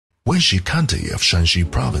Wenxi County of Shanxi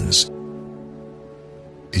province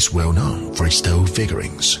is well known for its dough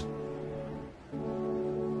figurines.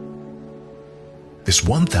 This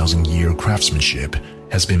 1,000-year craftsmanship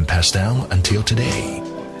has been passed down until today.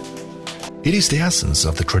 It is the essence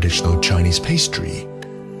of the traditional Chinese pastry.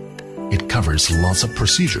 It covers lots of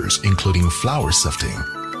procedures including flour sifting,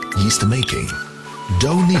 yeast making,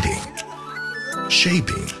 dough kneading,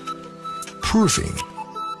 shaping, proofing,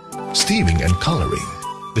 steaming and coloring.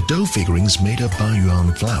 The dough figurines made of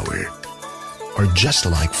Beiyuan flour are just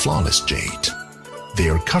like flawless jade. They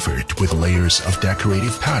are covered with layers of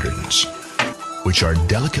decorative patterns, which are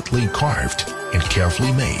delicately carved and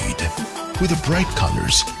carefully made, with bright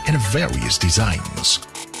colors and various designs.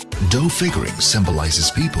 Dough figurines symbolizes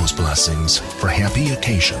people's blessings for happy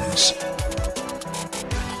occasions.